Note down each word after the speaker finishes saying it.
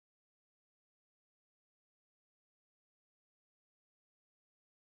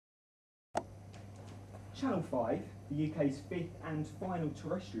Channel 5, the UK's fifth and final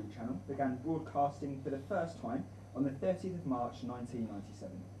terrestrial channel, began broadcasting for the first time on the 30th of March 1997.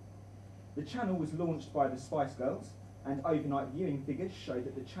 The channel was launched by the Spice Girls, and overnight viewing figures showed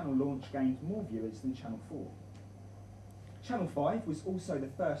that the channel launch gained more viewers than Channel 4. Channel 5 was also the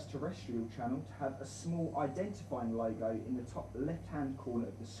first terrestrial channel to have a small identifying logo in the top left-hand corner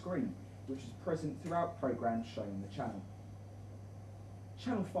of the screen, which was present throughout programmes shown on the channel.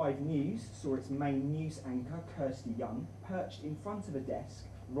 Channel 5 News saw its main news anchor, Kirsty Young, perched in front of a desk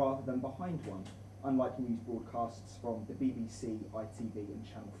rather than behind one, unlike news broadcasts from the BBC, ITV and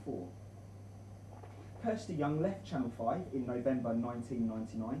Channel 4. Kirsty Young left Channel 5 in November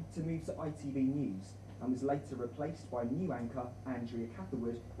 1999 to move to ITV News and was later replaced by new anchor Andrea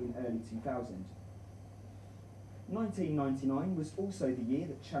Catherwood in early 2000. 1999 was also the year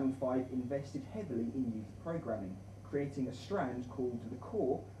that Channel 5 invested heavily in youth programming, creating a strand called The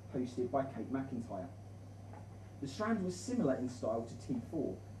Core, hosted by Kate McIntyre. The strand was similar in style to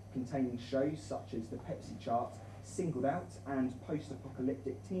T4, containing shows such as The Pepsi Chart, Singled Out and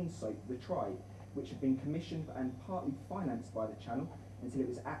post-apocalyptic teen soap The Tribe, which had been commissioned and partly financed by the channel until it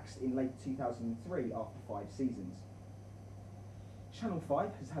was axed in late 2003 after 5 seasons. Channel 5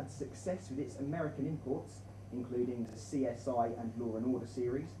 has had success with its American imports, including the CSI and Law & Order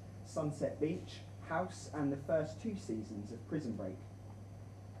series, Sunset Beach, House and the first 2 seasons of Prison Break.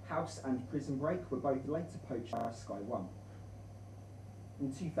 House and Prison Break were both later poached by Sky One.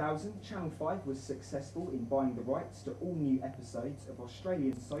 In 2000, Channel 5 was successful in buying the rights to all new episodes of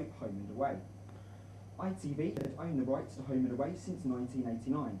Australian soap Home and Away. ITV had owned the rights to Home and Away since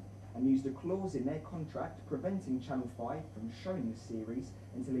 1989 and used a clause in their contract preventing Channel 5 from showing the series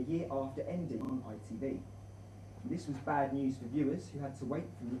until a year after ending on ITV. This was bad news for viewers who had to wait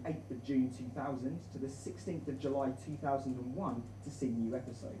from the 8th of June 2000 to the 16th of July 2001 to see new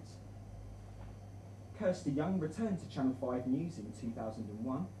episodes. Kirsty Young returned to Channel 5 News in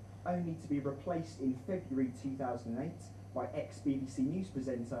 2001, only to be replaced in February 2008 by ex-BBC News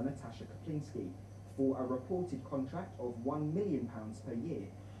presenter Natasha Kaplinsky for a reported contract of £1 million per year,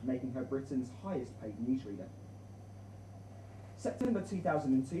 making her Britain's highest paid newsreader. September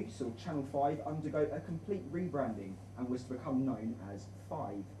 2002 saw Channel 5 undergo a complete rebranding and was to become known as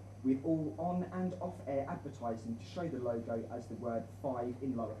 5, with all on and off-air advertising to show the logo as the word 5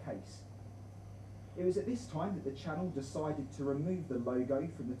 in lowercase. It was at this time that the channel decided to remove the logo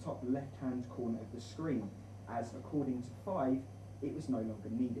from the top left-hand corner of the screen, as according to 5, it was no longer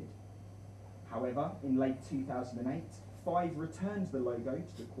needed. However, in late 2008, 5 returned the logo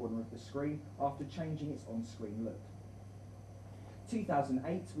to the corner of the screen after changing its on-screen look.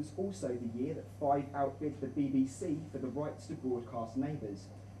 2008 was also the year that 5 outbid the BBC for the rights to broadcast Neighbours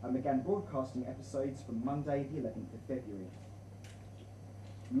and began broadcasting episodes from Monday the 11th of February.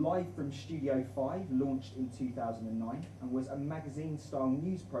 Live from Studio 5 launched in 2009 and was a magazine-style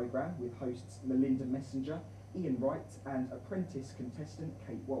news programme with hosts Melinda Messenger, Ian Wright and apprentice contestant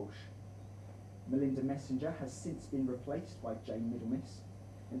Kate Walsh. Melinda Messenger has since been replaced by Jane Middlemiss,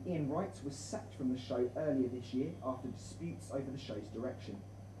 and Ian Wright was sacked from the show earlier this year after disputes over the show's direction.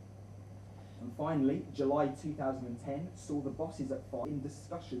 And finally, July 2010 saw the bosses at 5 in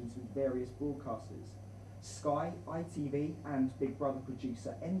discussions with various broadcasters. Sky, ITV and Big Brother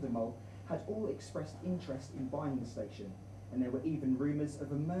producer Endemol had all expressed interest in buying the station, and there were even rumours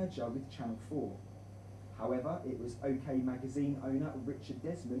of a merger with Channel 4. However, it was OK Magazine owner Richard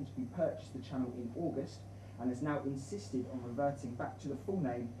Desmond who purchased the channel in August and has now insisted on reverting back to the full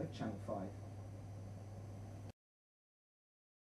name of Channel 5.